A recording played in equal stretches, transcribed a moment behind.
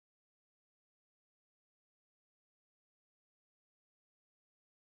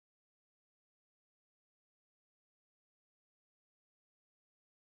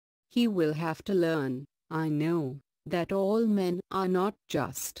He will have to learn, I know, that all men are not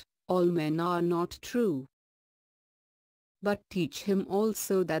just, all men are not true. But teach him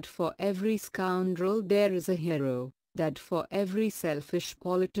also that for every scoundrel there is a hero, that for every selfish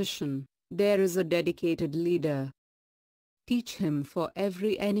politician, there is a dedicated leader. Teach him for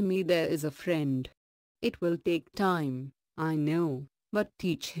every enemy there is a friend. It will take time, I know, but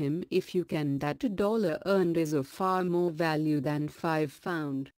teach him if you can that $1 earned is of far more value than 5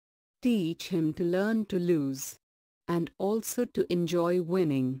 found. Teach him to learn to lose. And also to enjoy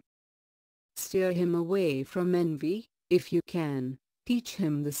winning. Steer him away from envy, if you can. Teach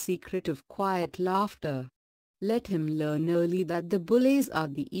him the secret of quiet laughter. Let him learn early that the bullies are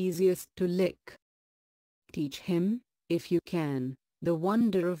the easiest to lick. Teach him, if you can, the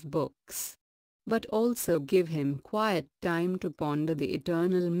wonder of books. But also give him quiet time to ponder the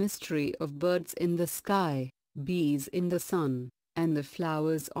eternal mystery of birds in the sky, bees in the sun, and the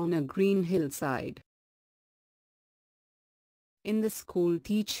flowers on a green hillside. In the school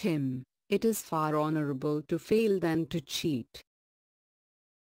teach him, it is far honorable to fail than to cheat.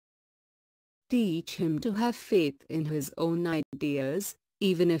 Teach him to have faith in his own ideas,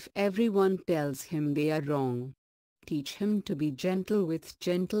 even if everyone tells him they are wrong. Teach him to be gentle with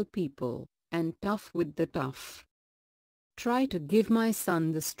gentle people, and tough with the tough. Try to give my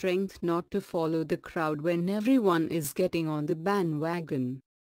son the strength not to follow the crowd when everyone is getting on the bandwagon.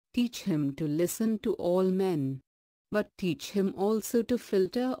 Teach him to listen to all men. But teach him also to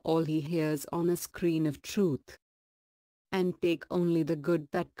filter all he hears on a screen of truth. And take only the good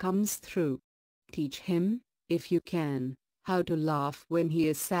that comes through. Teach him, if you can, how to laugh when he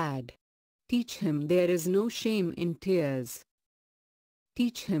is sad. Teach him there is no shame in tears.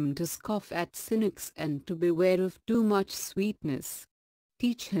 Teach him to scoff at cynics and to beware of too much sweetness.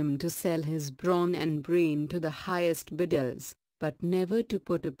 Teach him to sell his brawn and brain to the highest bidders, but never to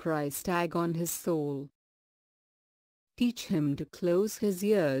put a price tag on his soul. Teach him to close his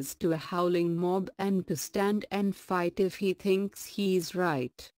ears to a howling mob and to stand and fight if he thinks he is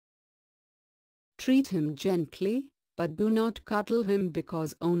right. Treat him gently, but do not cuddle him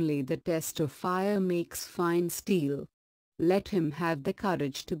because only the test of fire makes fine steel. Let him have the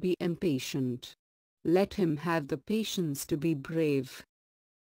courage to be impatient. Let him have the patience to be brave.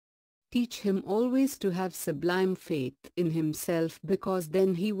 Teach him always to have sublime faith in himself because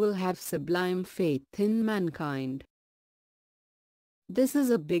then he will have sublime faith in mankind. This is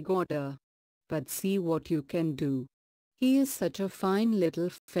a big order. But see what you can do. He is such a fine little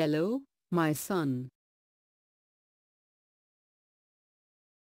fellow, my son.